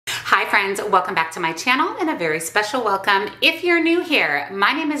Hi friends, welcome back to my channel and a very special welcome if you're new here.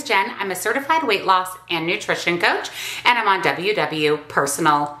 My name is Jen. I'm a certified weight loss and nutrition coach and I'm on WW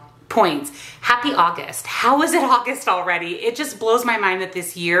Personal Points. Happy August. How is it August already? It just blows my mind that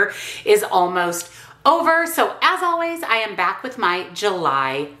this year is almost over. So as always, I am back with my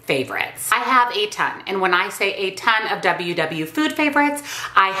July favorites. I have a ton, and when I say a ton of WW food favorites,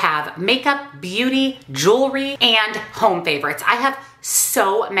 I have makeup, beauty, jewelry, and home favorites. I have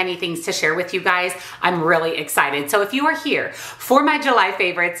so many things to share with you guys. I'm really excited. So if you are here for my July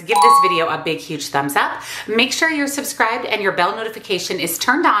favorites, give this video a big, huge thumbs up. Make sure you're subscribed and your bell notification is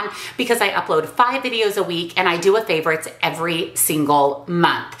turned on because I upload 5 videos a week and I do a favorites every single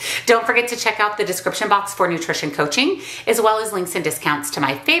month. Don't forget to check out the description box for nutrition coaching, as well as links and discounts to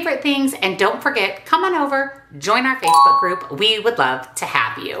my favorite things. And don't forget, come on over, join our Facebook group. We would love to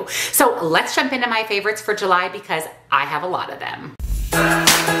have you. So let's jump into my favorites for July because I have a lot of them.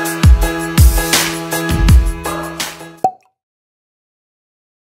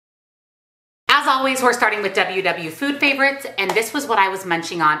 As always, we're starting with WW food favorites, and this was what I was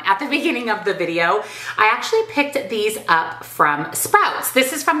munching on at the beginning of the video. I actually picked these up from Sprouts.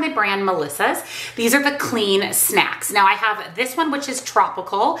 This is from the brand Melissa's. These are the clean snacks. Now I have this one, which is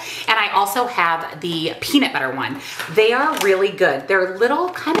tropical, and I also have the peanut butter one. They are really good. They're little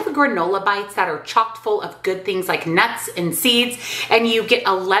kind of granola bites that are chocked full of good things like nuts and seeds, and you get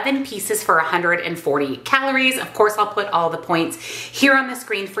 11 pieces for 140 calories. Of course, I'll put all the points here on the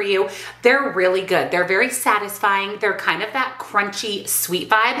screen for you. They're really good. They're very satisfying. They're kind of that crunchy sweet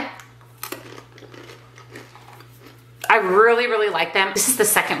vibe. I really, really like them. This is the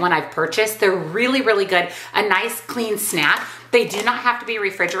second one I've purchased. They're really, really good. A nice clean snack. They do not have to be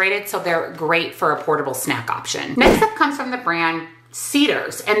refrigerated, so they're great for a portable snack option. Next up comes from the brand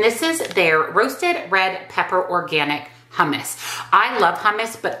Cedars, and this is their roasted red pepper organic hummus. I love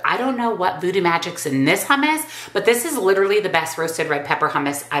hummus, but I don't know what voodoo magic's in this hummus, but this is literally the best roasted red pepper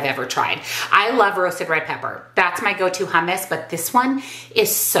hummus I've ever tried. I love roasted red pepper. That's my go-to hummus, but this one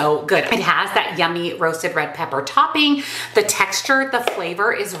is so good. It has that yummy roasted red pepper topping. The texture, the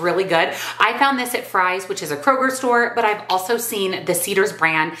flavor is really good. I found this at Fry's, which is a Kroger store, but I've also seen the Cedars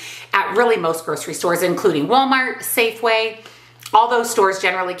brand at really most grocery stores, including Walmart, Safeway. All those stores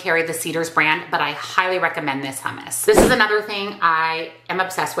generally carry the Cedars brand, but I highly recommend this hummus. This is another thing I am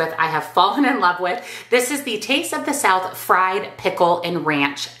obsessed with. I have fallen in love with. This is the Taste of the South fried pickle and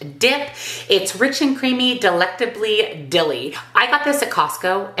ranch dip. It's rich and creamy, delectably dilly. I got this at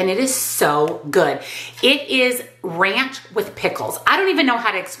Costco and it is so good. It is ranch with pickles. I don't even know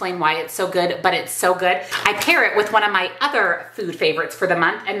how to explain why it's so good, but it's so good. I pair it with one of my other food favorites for the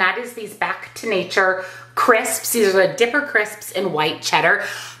month, and that is these Back to Nature crisps. These are the Dipper crisps in white cheddar.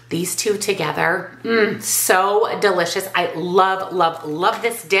 These two together, so delicious. I love, love, love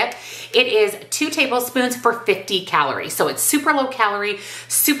this dip. It is 2 tablespoons for 50 calories. So it's super low calorie,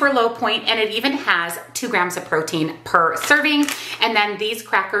 super low point, and it even has 2 grams of protein per serving. And then these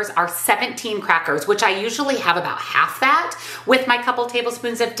crackers are 17 crackers, which I usually have about half that with my couple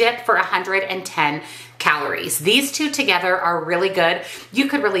tablespoons of dip for 110 calories. These two together are really good. You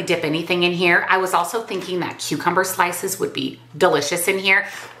could really dip anything in here. I was also thinking that cucumber slices would be delicious in here,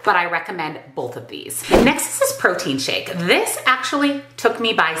 but I recommend both of these. Next is this protein shake. This actually took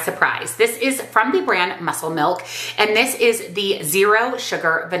me by surprise. This is from the brand Muscle Milk, and this is the 0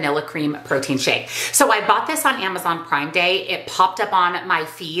 sugar vanilla cream protein shake. So I bought this on Amazon Prime Day. It popped up on my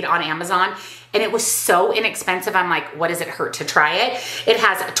feed on Amazon, and it was so inexpensive. I'm like, what does it hurt to try it? It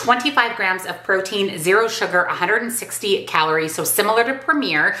has 25 grams of protein, 0 sugar, 160 calories. So similar to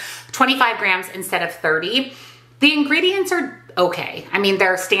Premier, 25 grams instead of 30. The ingredients are okay. I mean,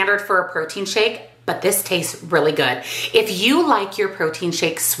 they're standard for a protein shake, but this tastes really good. If you like your protein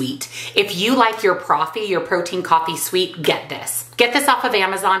shake sweet, if you like your Proffee, your protein coffee sweet, get this. Get this off of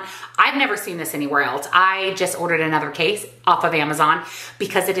Amazon. I've never seen this anywhere else. I just ordered another case off of Amazon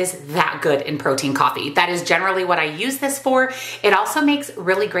because it is that good in protein coffee. That is generally what I use this for. It also makes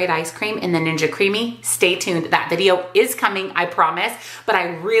really great ice cream in the Ninja Creamy. Stay tuned. That video is coming, I promise. But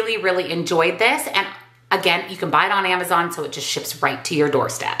I really, really enjoyed this. And again, you can buy it on Amazon, so it just ships right to your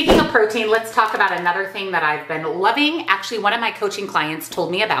doorstep. Speaking of protein, let's talk about another thing that I've been loving. Actually, one of my coaching clients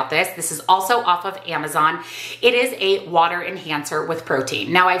told me about this. This is also off of Amazon. It is a water enhancer with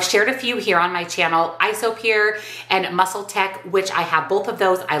protein. Now, I've shared a few here on my channel, Isopure and Muscle Tech, which I have both of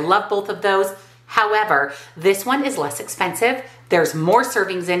those. I love both of those. However, this one is less expensive. There's more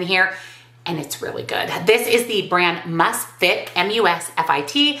servings in here. and it's really good. This is the brand Must Fit,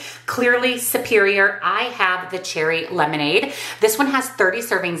 M-U-S-F-I-T, clearly superior. I have the cherry lemonade. This one has 30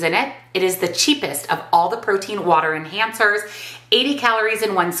 servings in it. It is the cheapest of all the protein water enhancers, 80 calories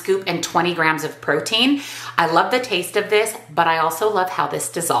in 1 scoop and 20 grams of protein. I love the taste of this, but I also love how this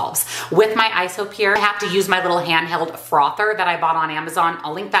dissolves. With my Isopure, I have to use my little handheld frother that I bought on Amazon.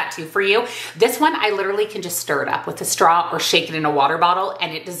 I'll link that too for you. This one, I literally can just stir it up with a straw or shake it in a water bottle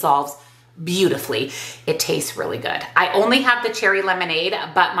and it dissolves beautifully. It tastes really good. I only have the cherry lemonade,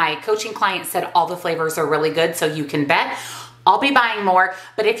 but my coaching client said all the flavors are really good, so you can bet I'll be buying more.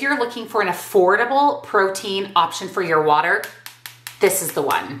 But if you're looking for an affordable protein option for your water, this is the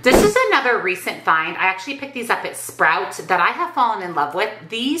one. This is another recent find. I actually picked these up at Sprouts that I have fallen in love with.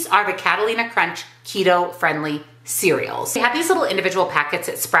 These are the Catalina Crunch keto friendly cereals. They have these little individual packets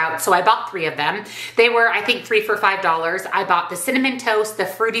at Sprouts, so I bought 3 of them. They were, I think, 3 for $5. I bought the cinnamon toast, the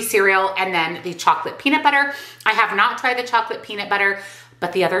fruity cereal, and then the chocolate peanut butter. I have not tried the chocolate peanut butter,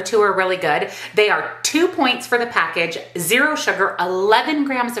 but the other 2 are really good. They are 2 points for the package, 0 sugar, 11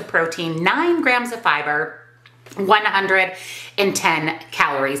 grams of protein, 9 grams of fiber, 110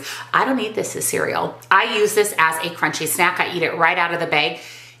 calories. I don't eat this as cereal. I use this as a crunchy snack. I eat it right out of the bag.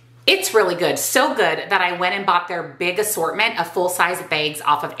 It's really good. So good that I went and bought their big assortment of full-size bags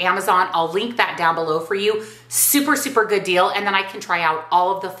off of Amazon. I'll link that down below for you. Super, super good deal. And then I can try out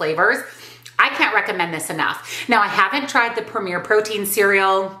all of the flavors. I can't recommend this enough. Now, I haven't tried the Premier Protein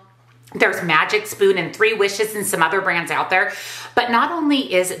cereal. There's Magic Spoon and 3 Wishes and some other brands out there. But not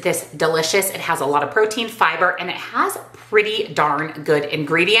only is this delicious, it has a lot of protein, fiber, and it has pretty darn good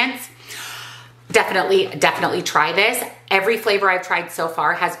ingredients. Definitely try this. Every flavor I've tried so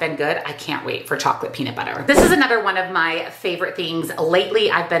far has been good. I can't wait for chocolate peanut butter. This is another one of my favorite things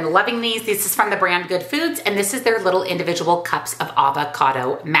lately. I've been loving these. This is from the brand Good Foods, and this is their little individual cups of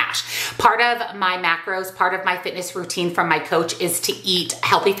avocado mash. Part of my macros, part of my fitness routine from my coach is to eat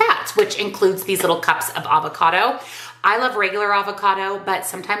healthy fats, which includes these little cups of avocado. I love regular avocado, but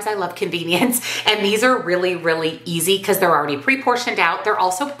sometimes I love convenience. And these are really, really easy because they're already pre-portioned out. They're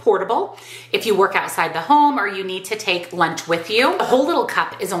also portable if you work outside the home or you need to take lunch with you. A whole little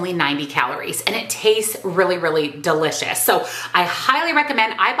cup is only 90 calories and it tastes really, really delicious. So I highly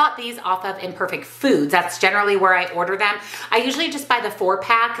recommend. I bought these off of Imperfect Foods. That's generally where I order them. I usually just buy the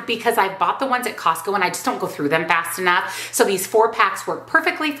 4-pack because I bought the ones at Costco and I just don't go through them fast enough. So these 4-packs work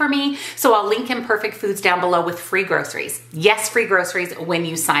perfectly for me. So I'll link Imperfect Foods down below with free groceries. Yes, free groceries when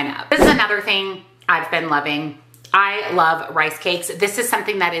you sign up. This is another thing I've been loving. I love rice cakes. This is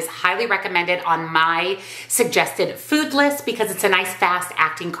something that is highly recommended on my suggested food list because it's a nice fast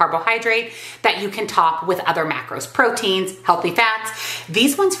acting carbohydrate that you can top with other macros, proteins, healthy fats.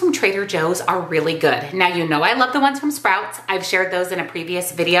 These ones from Trader Joe's are really good. Now, you know I love the ones from Sprouts. I've shared those in a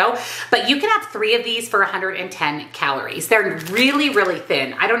previous video, but you can have 3 of these for 110 calories. They're really, really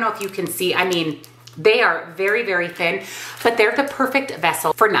thin. I don't know if you can see, I mean, they are very, very thin, but they're the perfect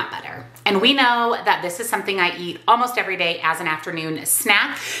vessel for nut butter. And we know that this is something I eat almost every day as an afternoon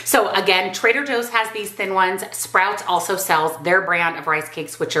snack. So again, Trader Joe's has these thin ones. Sprouts also sells their brand of rice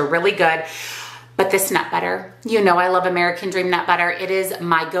cakes, which are really good. But this nut butter, you know I love American Dream nut butter. It is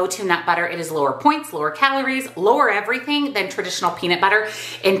my go-to nut butter. It is lower points, lower calories, lower everything than traditional peanut butter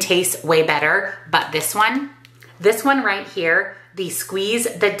and tastes way better. But this one right here, the Squeeze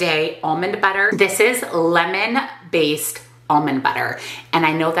the Day almond butter. This is lemon-based almond butter. And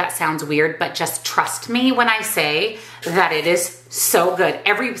I know that sounds weird, but just trust me when I say that it is so good.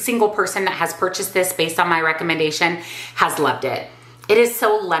 Every single person that has purchased this based on my recommendation has loved it. It is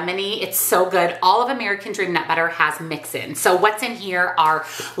so lemony. It's so good. All of American Dream nut butter has mix-in. So what's in here are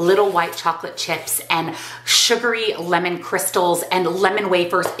little white chocolate chips and sugary lemon crystals and lemon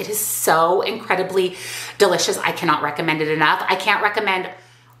wafers. It is so incredibly delicious. I cannot recommend it enough. I can't recommend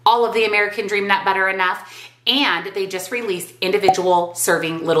all of the American Dream nut butter enough. And they just released individual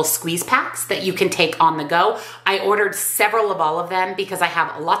serving little squeeze packs that you can take on the go. I ordered several of all of them because I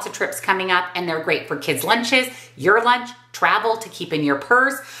have lots of trips coming up and they're great for kids' lunches, your lunch, travel to keep in your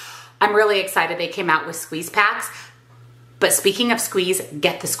purse. I'm really excited they came out with squeeze packs. But speaking of squeeze,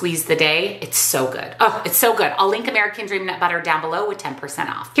 get the Squeeze the Day. It's so good. Oh, it's so good. I'll link American Dream nut butter down below with 10%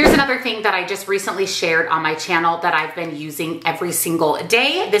 off. Here's another thing that I just recently shared on my channel that I've been using every single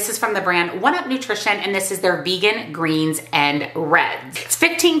day. This is from the brand 1UP Nutrition, and this is their vegan greens and reds. It's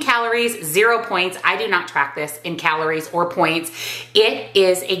 15 calories, 0 points. I do not track this in calories or points. It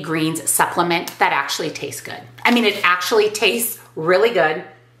is a greens supplement that actually tastes good. I mean, it actually tastes really good.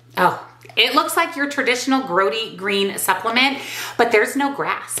 Oh, it looks like your traditional grody green supplement, but there's no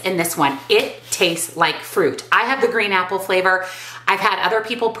grass in this one. It tastes like fruit. I have the green apple flavor. I've had other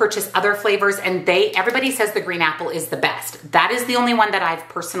people purchase other flavors and everybody says the green apple is the best. That is the only one that I've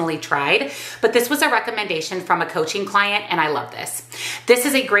personally tried, but this was a recommendation from a coaching client and I love this. This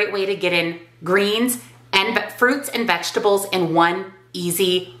is a great way to get in greens and fruits and vegetables in one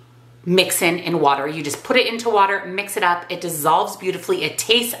easy mix in water. You just put it into water, mix it up, it dissolves beautifully, it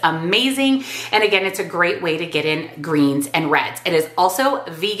tastes amazing, and again, it's a great way to get in greens and reds. It is also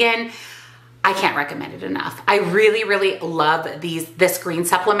vegan. I can't recommend it enough. I really, really love this green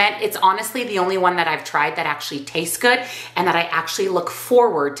supplement. It's honestly the only one that I've tried that actually tastes good and that I actually look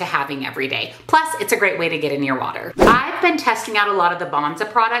forward to having every day. Plus, it's a great way to get in your water. I've been testing out a lot of the Bonza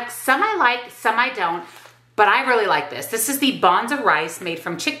products. Some I like, some I don't. But I really like this. This is the Bonza rice made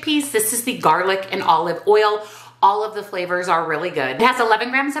from chickpeas. This is the garlic and olive oil. All of the flavors are really good. It has 11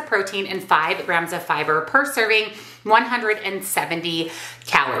 grams of protein and 5 grams of fiber per serving, 170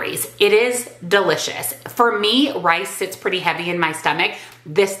 calories. It is delicious. For me, rice sits pretty heavy in my stomach.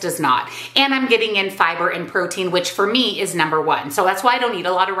 This does not. And I'm getting in fiber and protein, which for me is number one. So that's why I don't eat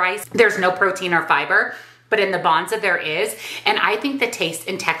a lot of rice. There's no protein or fiber. But in the Bonza there is, and I think the taste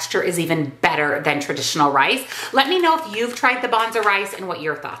and texture is even better than traditional rice. Let me know if you've tried the Bonza rice and what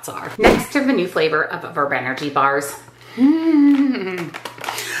your thoughts are. Next are the new flavor of VERB Energy Bars.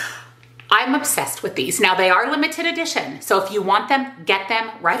 I'm obsessed with these. Now they are limited edition, so if you want them, get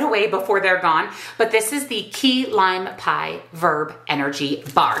them right away before they're gone. But this is the Key Lime Pie VERB Energy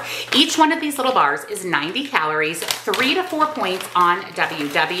Bar. Each one of these little bars is 90 calories, 3 to 4 points on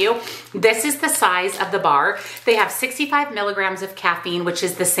WW. This is the size of the bar. They have 65 milligrams of caffeine, which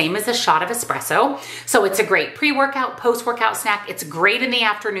is the same as a shot of espresso. So it's a great pre-workout, post-workout snack. It's great in the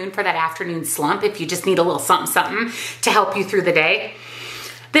afternoon for that afternoon slump if you just need a little something to help you through the day.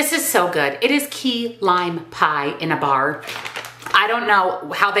 This is so good. It is key lime pie in a bar. I don't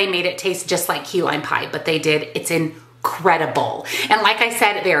know how they made it taste just like key lime pie, but they did. It's incredible. And like I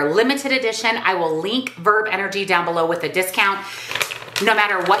said, they are limited edition. I will link VERB Energy down below with a discount. No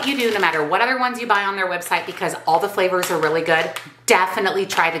matter what you do, no matter what other ones you buy on their website, because all the flavors are really good, definitely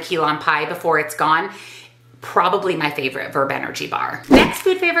try the key lime pie before it's gone. Probably my favorite VERB Energy bar. Next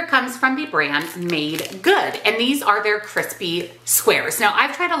food favorite comes from the brand Made Good, and these are their crispy squares. Now,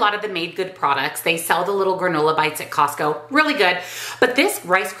 I've tried a lot of the Made Good products. They sell the little granola bites at Costco, really good. But this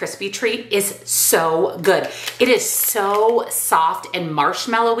Rice Krispie treat is so good. It is so soft and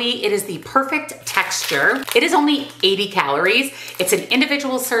marshmallowy. It is the perfect texture. It is only 80 calories. It's an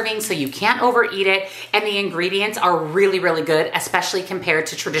individual serving, so you can't overeat it, and the ingredients are really, really good, especially compared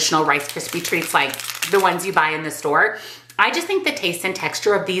to traditional Rice Krispie treats like the ones you buy in the store. I just think the taste and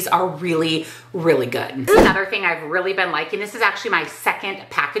texture of these are really, really good. This is another thing I've really been liking. This is actually my second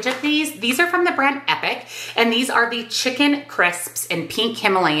package of these. These are from the brand Epic, and these are the chicken crisps in pink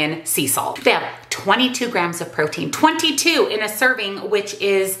Himalayan sea salt. They have 22 grams of protein, 22 in a serving, which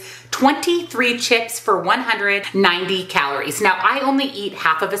is 23 chips for 190 calories. Now, I only eat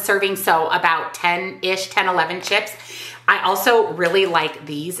half of a serving, so about 10-ish, 10, 11 chips. I also really like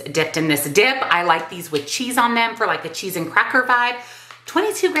these dipped in this dip. I like these with cheese on them for like a cheese and cracker vibe.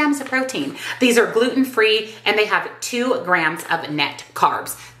 22 grams of protein. These are gluten-free and they have 2 grams of net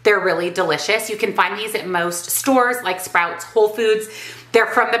carbs. They're really delicious. You can find these at most stores like Sprouts, Whole Foods. They're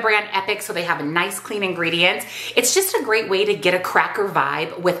from the brand Epic, so they have nice, clean ingredients. It's just a great way to get a cracker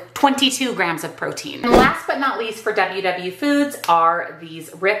vibe with 22 grams of protein. And last but not least for WW Foods are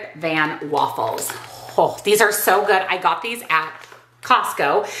these Rip Van waffles. Oh, these are so good. I got these at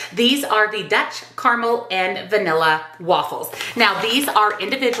Costco. These are the Dutch caramel and vanilla waffles. Now, these are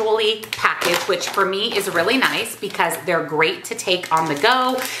individually packaged, which for me is really nice because they're great to take on the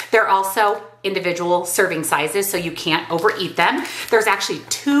go. They're also individual serving sizes, so you can't overeat them. There's actually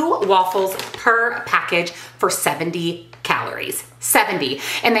 2 waffles per package for 70 calories. 70.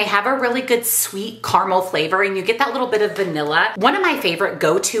 And they have a really good sweet caramel flavor, and you get that little bit of vanilla. One of my favorite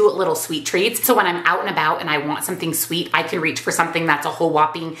go-to little sweet treats. So when I'm out and about and I want something sweet, I can reach for something that's a whole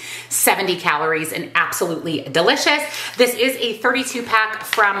whopping 70 calories and absolutely delicious. This is a 32 pack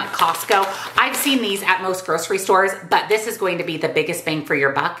from Costco. I've seen these at most grocery stores, but this is going to be the biggest bang for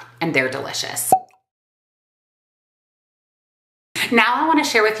your buck, and they're delicious. Now I want to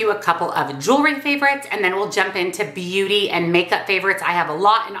share with you a couple of jewelry favorites, and then we'll jump into beauty and makeup favorites. I have a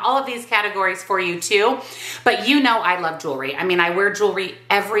lot in all of these categories for you too, but you know I love jewelry. I mean, I wear jewelry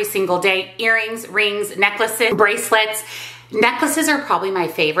every single day. Earrings, rings, necklaces, bracelets. Necklaces are probably my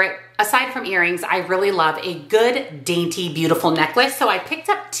favorite. Aside from earrings, I really love a good, dainty, beautiful necklace. So I picked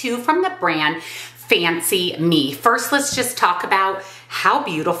up 2 from the brand Fanci Me. First, let's just talk about how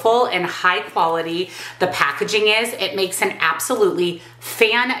beautiful and high quality the packaging is. It makes an absolutely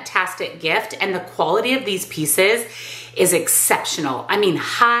fantastic gift, and the quality of these pieces is exceptional. I mean,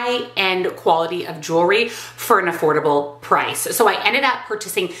 high-end quality of jewelry for an affordable price. So I ended up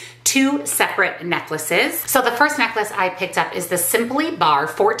purchasing 2 separate necklaces. So the first necklace I picked up is the Simply Bar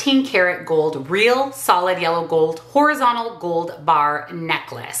 14 karat gold, real solid yellow gold, horizontal gold bar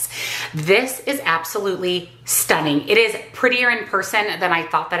necklace. This is absolutely stunning. It is prettier in person than I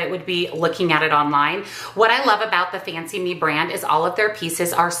thought that it would be looking at it online. What I love about the Fanci Me brand is all of their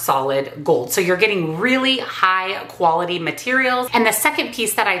pieces are solid gold. So you're getting really high quality materials. And the second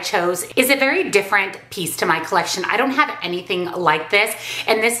piece that I chose is a very different piece to my collection. I don't have anything like this.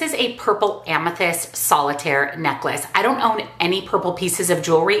 And this is a purple amethyst solitaire necklace. I don't own any purple pieces of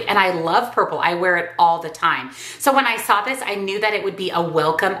jewelry, and I love purple. I wear it all the time. So when I saw this, I knew that it would be a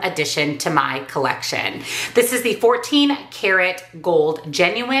welcome addition to my collection. This is the 14 karat gold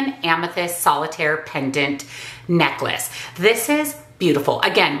genuine amethyst solitaire pendant necklace. This is beautiful.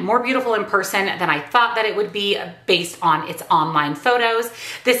 Again, more beautiful in person than I thought that it would be based on its online photos.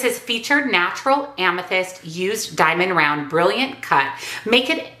 This is featured natural amethyst used diamond round brilliant cut. Make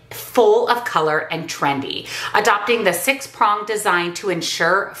it full of color and trendy, adopting the 6-prong design to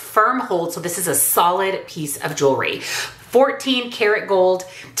ensure firm hold. So this is a solid piece of jewelry. 14 karat gold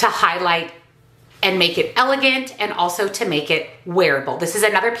to highlight and make it elegant, and also to make it wearable. This is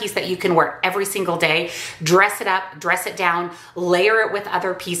another piece that you can wear every single day. Dress it up, dress it down, layer it with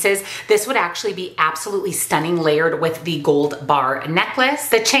other pieces. This would actually be absolutely stunning layered with the gold bar necklace.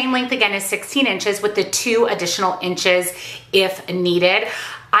 The chain length again is 16 inches with the 2 additional inches if needed.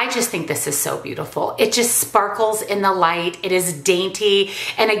 I just think this is so beautiful. It just sparkles in the light. It is dainty.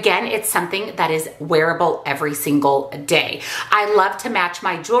 And again, it's something that is wearable every single day. I love to match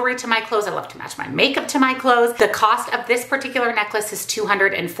my jewelry to my clothes. I love to match my makeup to my clothes. The cost of this particular necklace is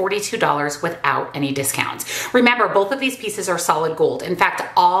 $242 without any discounts. Remember, both of these pieces are solid gold. In fact,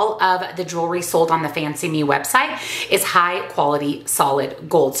 all of the jewelry sold on the Fanci Me website is high quality solid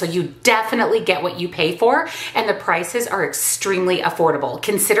gold. So you definitely get what you pay for, and the prices are extremely affordable,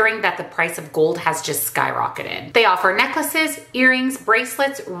 considering that the price of gold has just skyrocketed. They offer necklaces, earrings,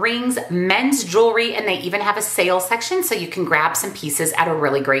 bracelets, rings, men's jewelry, and they even have a sale section so you can grab some pieces at a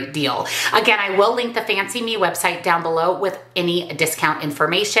really great deal. Again, I will link the Fanci Me website down below with any discount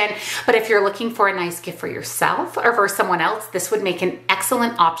information, but if you're looking for a nice gift for yourself or for someone else, this would make an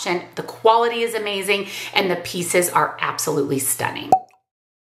excellent option. The quality is amazing and the pieces are absolutely stunning.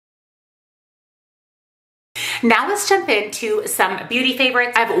 Now let's jump into some beauty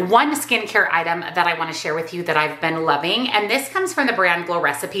favorites. I have one skincare item that I want to share with you that I've been loving, and this comes from the brand Glow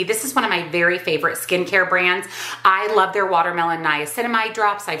Recipe. This is one of my very favorite skincare brands. I love their watermelon niacinamide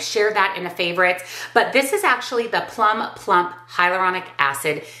drops. I've shared that in the favorites, but this is actually the Plum Plump Hyaluronic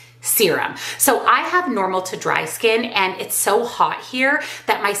Acid Serum. So I have normal to dry skin, and it's so hot here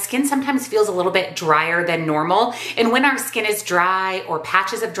that my skin sometimes feels a little bit drier than normal. And when our skin is dry or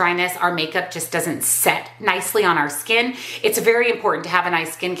patches of dryness, our makeup just doesn't set nicely on our skin. It's very important to have a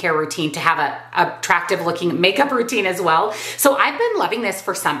nice skincare routine, to have a attractive looking makeup routine as well. So I've been loving this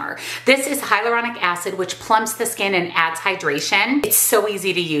for summer. This is hyaluronic acid, which plumps the skin and adds hydration. It's so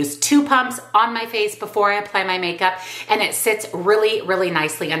easy to use. 2 pumps on my face before I apply my makeup, and it sits really, really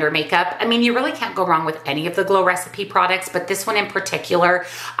nicely under makeup. I mean, you really can't go wrong with any of the Glow Recipe products, but this one in particular,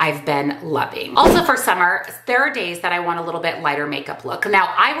 I've been loving. Also for summer, there are days that I want a little bit lighter makeup look.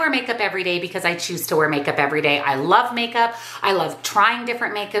 Now, I wear makeup every day because I choose to wear makeup every day. I love makeup. I love trying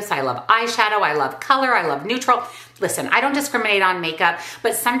different makeups. I love eyeshadow. I love color. I love neutral. Listen, I don't discriminate on makeup,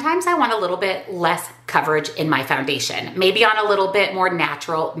 but sometimes I want a little bit less coverage in my foundation, maybe on a little bit more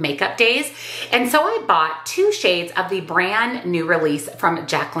natural makeup days. And so I bought 2 shades of the brand new release from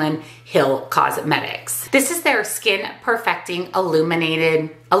Jaclyn Hill Cosmetics. This is their Skin Perfecting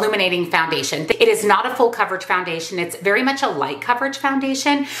Illuminating Foundation. It is not a full coverage foundation. It's very much a light coverage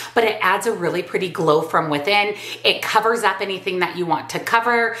foundation, but it adds a really pretty glow from within. It covers up anything that you want to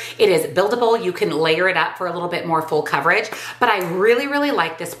cover. It is buildable. You can layer it up for a little bit more full coverage, but I really, really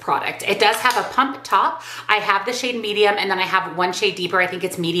like this product. It does have a pump top. I have the shade medium, and then I have 1 shade deeper. I think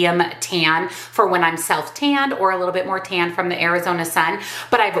it's medium tan for when I'm self-tanned or a little bit more tan from the Arizona sun,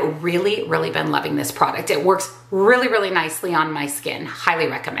 but I've really, really been loving this product. It works really, really nicely on my skin. Highly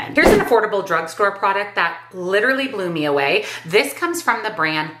recommend. Here's an affordable drugstore product that literally blew me away. This comes from the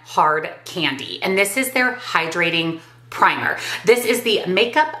brand Hard Candy, and this is their hydrating primer. This is the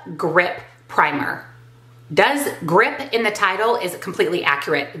Makeup Grip Primer. Does grip in the title is completely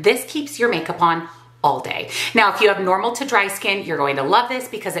accurate. This keeps your makeup on all day. Now, if you have normal to dry skin, you're going to love this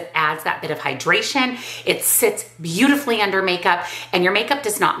because it adds that bit of hydration. It sits beautifully under makeup, and your makeup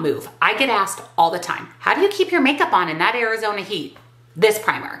does not move. I get asked all the time, how do you keep your makeup on in that Arizona heat? this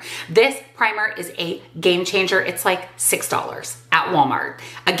primer. This primer is a game changer. It's like $6 at Walmart.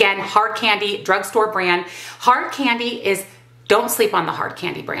 Again, Hard Candy, drugstore brand. Hard Candy is, don't sleep on the Hard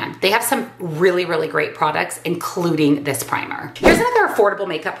Candy brand. They have some really, really great products, including this primer. Here's another affordable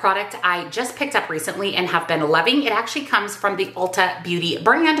makeup product I just picked up recently and have been loving. It actually comes from the Ulta Beauty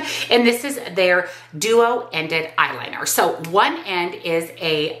brand, and this is their duo ended eyeliner. So one end is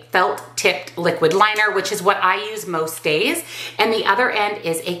a felt tipped liquid liner, which is what I use most days, and the other end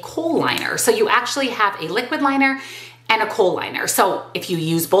is a kohl liner. So you actually have a liquid liner and a kohl liner. So if you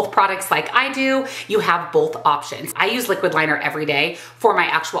use both products like I do, you have both options. I use liquid liner every day for my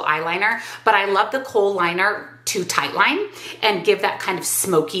actual eyeliner, but I love the kohl liner to tightline and give that kind of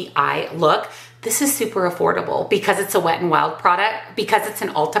smoky eye look. This is super affordable because it's a Wet n Wild product, because it's an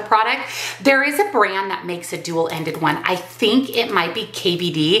Ulta product. There is a brand that makes a dual-ended one. I think it might be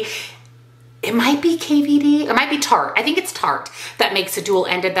KVD. It might be KVD, it might be Tarte. I think it's Tarte that makes a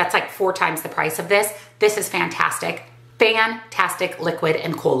dual-ended that's like 4 times the price of this. This is fantastic. Fantastic liquid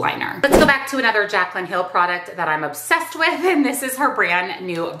and kohl liner. Let's go back to another Jaclyn Hill product that I'm obsessed with, and this is her brand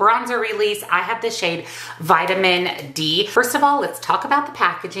new bronzer release. I have the shade Vitamin D. First of all, let's talk about the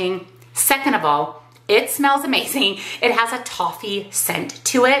packaging. Second of all, it smells amazing. It has a toffee scent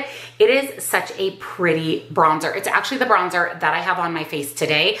to it. It is such a pretty bronzer. It's actually the bronzer that I have on my face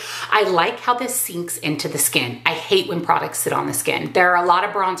today. I like how this sinks into the skin. I hate when products sit on the skin. There are a lot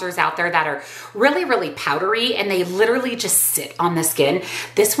of bronzers out there that are really, really powdery and they literally just sit on the skin.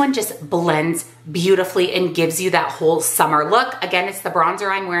 This one just blends beautifully and gives you that whole summer look. Again, it's the bronzer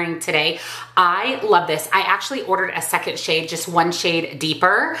I'm wearing today. I love this. I actually ordered a second shade, just one shade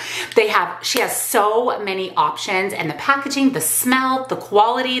deeper. She has so many options, and the packaging, the smell, the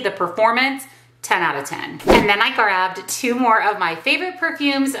quality, the performance, 10 out of 10. And then I grabbed 2 more of my favorite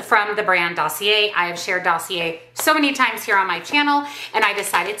perfumes from the brand Dossier. I have shared Dossier so many times here on my channel, and I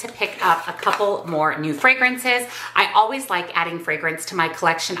decided to pick up a couple more new fragrances. I always like adding fragrance to my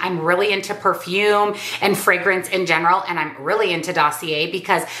collection. I'm really into perfume and fragrance in general, and I'm really into Dossier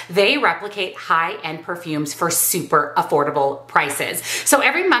because they replicate high-end perfumes for super affordable prices. So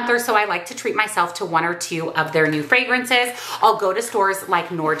every month or so, I like to treat myself to 1 or 2 of their new fragrances. I'll go to stores like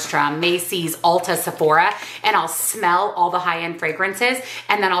Nordstrom, Macy's, Ulta, Sephora, and I'll smell all the high-end fragrances,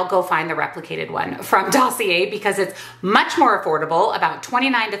 and then I'll go find the replicated one from Dossier because it's much more affordable, about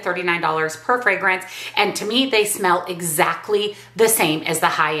 $29 to $39 per fragrance, and to me, they smell exactly the same as the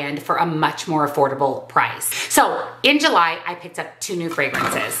high-end for a much more affordable price. So in July, I picked up 2 new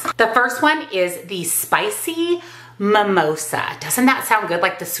fragrances. The first one is the Spicy Mimosa. Doesn't that sound good?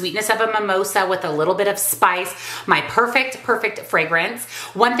 Like the sweetness of a mimosa with a little bit of spice. My perfect fragrance.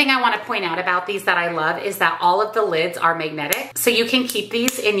 One thing I want to point out about these that I love is that all of the lids are magnetic. So you can keep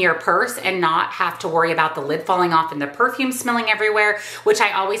these in your purse and not have to worry about the lid falling off and the perfume smelling everywhere, which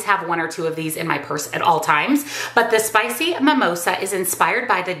I always have 1 or 2 of these in my purse at all times. But the Spicy Mimosa is inspired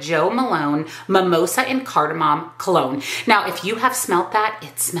by the Jo Malone Mimosa and Cardamom Cologne. Now, if you have smelt that,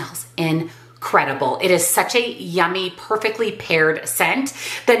 it smells incredible. It is such a yummy, perfectly paired scent.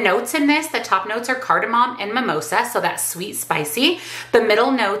 The notes in this, the top notes are cardamom and mimosa, so that's sweet, spicy. The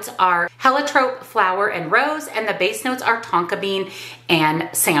middle notes are heliotrope, flower, and rose, and the base notes are tonka bean and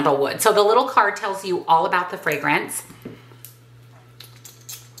sandalwood. So the little card tells you all about the fragrance.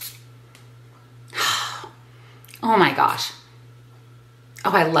 Oh my gosh.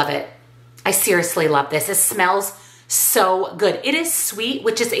 Oh, I love it. I seriously love this. It smells so good. It is sweet,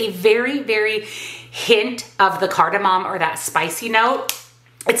 which is a very hint of the cardamom or that spicy note.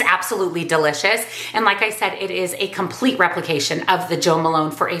 It's absolutely delicious. And like I said, it is a complete replication of the Jo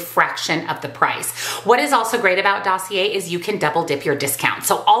Malone for a fraction of the price. What is also great about Dossier is you can double dip your discount.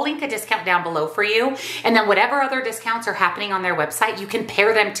 So I'll link a discount down below for you. And then whatever other discounts are happening on their website, you can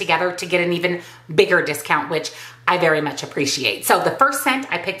pair them together to get an even bigger discount, which I very much appreciate. So the first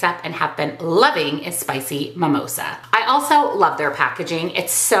scent I picked up and have been loving is Spicy Mimosa. I also love their packaging.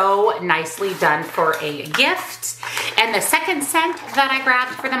 It's so nicely done for a gift. And the second scent that I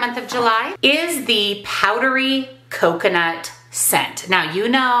grabbed for the month of July is the Powdery Coconut scent. Now, you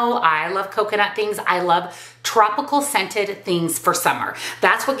know I love coconut things. I love tropical scented things for summer.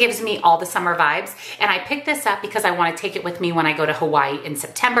 That's what gives me all the summer vibes. And I picked this up because I want to take it with me when I go to Hawaii in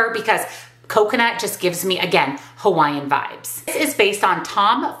September, because coconut just gives me, again, Hawaiian vibes. This is based on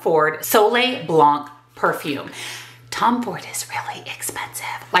Tom Ford Soleil Blanc perfume. Tom Ford is really expensive,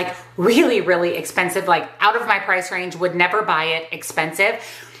 like really expensive, like out of my price range, would never buy it, expensive.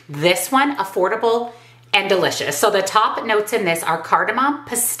 This one, affordable, and delicious. So the top notes in this are cardamom,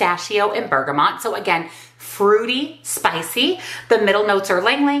 pistachio, and bergamot. So again, fruity, spicy. The middle notes are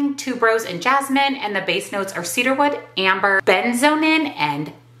ylang ylang, tuberose, and jasmine, and the base notes are cedarwood, amber, benzonin,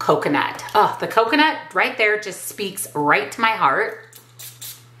 and coconut. Oh, the coconut right there just speaks right to my heart.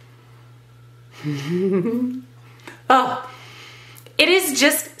 Oh, it is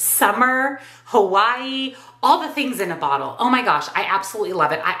just summer, Hawaii, all the things in a bottle. Oh my gosh, I absolutely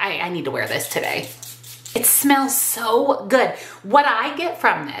love it. I need to wear this today. It smells so good. What I get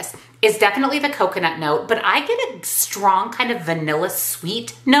from this is definitely the coconut note, but I get a strong kind of vanilla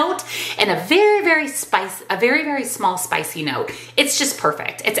sweet note and a very small spicy note. It's just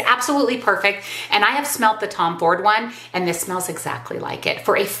perfect. It's absolutely perfect. And I have smelt the Tom Ford one, and this smells exactly like it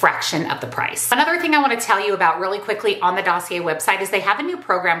for a fraction of the price. Another thing I want to tell you about really quickly on the Dossier website is they have a new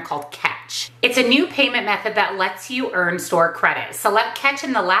program called Catch. It's a new payment method that lets you earn store credit. Select Catch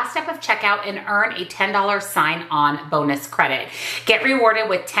in the last step of checkout and earn a $10 sign-on bonus credit. Get rewarded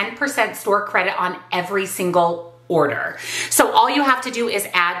with 10% store credit on every single order. So all you have to do is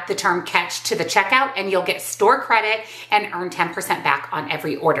add the term Catch to the checkout and you'll get store credit and earn 10% back on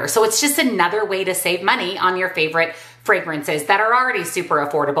every order. So it's just another way to save money on your favorite fragrances that are already super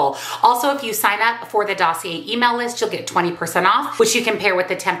affordable. Also, if you sign up for the Dossier email list, you'll get 20% off, which you can pair with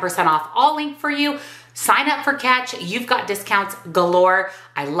the 10% off. I'll link for you. Sign up for Catch. You've got discounts galore.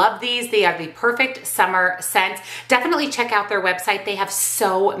 I love these. They are the perfect summer scent. Definitely check out their website. They have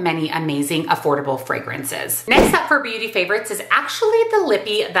so many amazing affordable fragrances. Next up for beauty favorites is actually the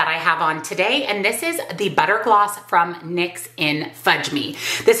lippy that I have on today, and this is the Butter Gloss from NYX in Fudge Me.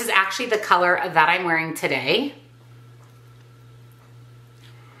 This is actually the color that I'm wearing today.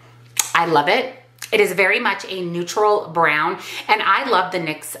 I love it. It is very much a neutral brown, and I love the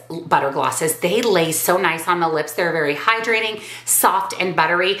NYX butter glosses. They lay so nice on the lips. They're very hydrating, soft, and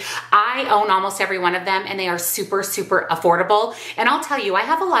buttery. I own almost every one of them, and they are super affordable. And I'll tell you, I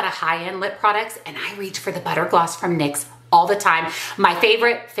have a lot of high-end lip products, and I reach for the butter gloss from NYX all the time. My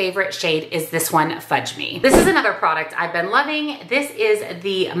favorite shade is this one, Fudge Me. This is another product I've been loving. This is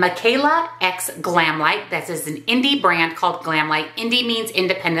the Michaela X Glam Light. This is an indie brand called Glam Light. Indie means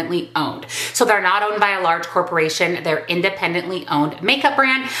independently owned. So they're not owned by a large corporation. They're independently owned makeup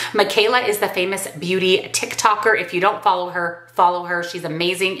brand. Michaela is the famous beauty TikToker. If you don't follow her, follow her. She's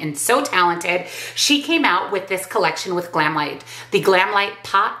amazing and so talented. She came out with this collection with Glam Light, the Glam Light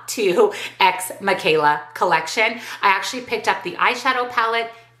Pot 2 X Michaela collection. I actually picked up the eyeshadow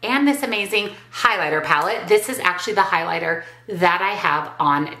palette and this amazing highlighter palette. This is actually the highlighter that I have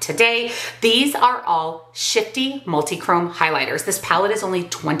on today. These are all shifty multi-chrome highlighters. This palette is only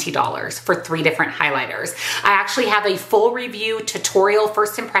 $20 for 3 different highlighters. I actually have a full review tutorial,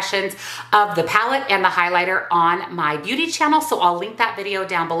 first impressions of the palette and the highlighter on my beauty channel, so I'll link that video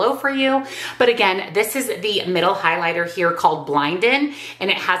down below for you. But again, this is the middle highlighter here called Blindin',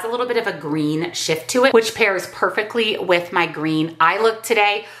 and it has a little bit of a green shift to it, which pairs perfectly with my green eye look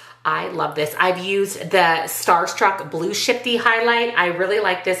today. I love this. I've used the Starstruck Blue Shifty highlight. I really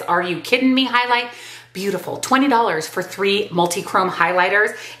like this Are You Kidding Me highlight. Beautiful, $20 for 3 multi-chrome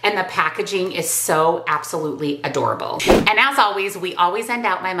highlighters, and the packaging is so absolutely adorable. And as always, we always end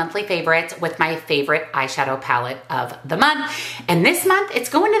out my monthly favorites with my favorite eyeshadow palette of the month. And this month, it's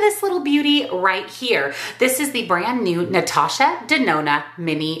going to this little beauty right here. This is the brand new Natasha Denona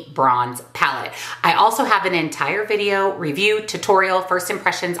Mini Bronze Palette. I also have an entire video, review, tutorial, first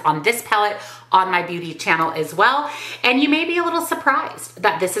impressions on this palette on my beauty channel as well. And you may be a little surprised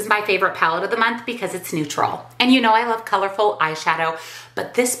that this is my favorite palette of the month because it's neutral. And you know I love colorful eyeshadow,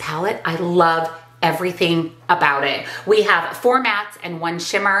 but this palette, I love everything about it. We have 4 mattes and 1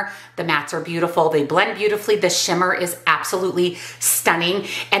 shimmer. The mattes are beautiful. They blend beautifully. The shimmer is absolutely stunning.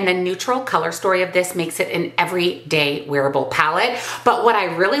 And the neutral color story of this makes it an everyday wearable palette. But what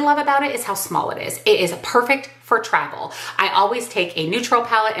I really love about it is how small it is. It is perfect for travel. I always take a neutral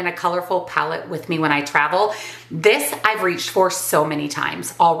palette and a colorful palette with me when I travel. This I've reached for so many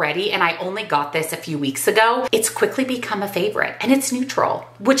times already, and I only got this a few weeks ago. It's quickly become a favorite, and it's neutral,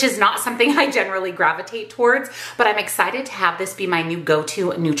 which is not something I generally gravitate towards, but I'm excited to have this be my new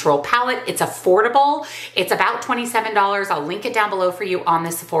go-to neutral palette. It's affordable. It's about $27. I'll link it down below for you on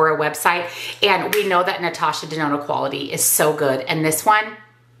the Sephora website, and we know that Natasha Denona quality is so good, and this one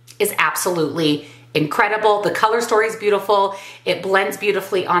is absolutely incredible. The color story is beautiful. It blends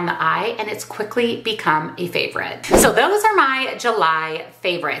beautifully on the eye, and it's quickly become a favorite. So those are my July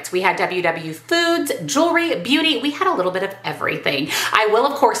favorites. We had WW Foods, jewelry, beauty. We had a little bit of everything. I will,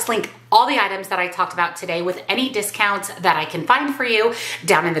 of course, link all the items that I talked about today with any discounts that I can find for you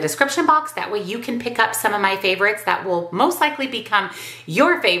down in the description box. That way you can pick up some of my favorites that will most likely become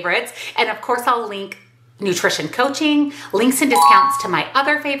your favorites. And of course, I'll link nutrition coaching, links and discounts to my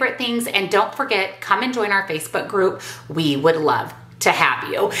other favorite things, and don't forget, come and join our Facebook group. We would love to have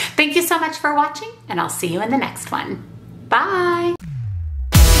you. Thank you so much for watching, and I'll see you in the next one. Bye.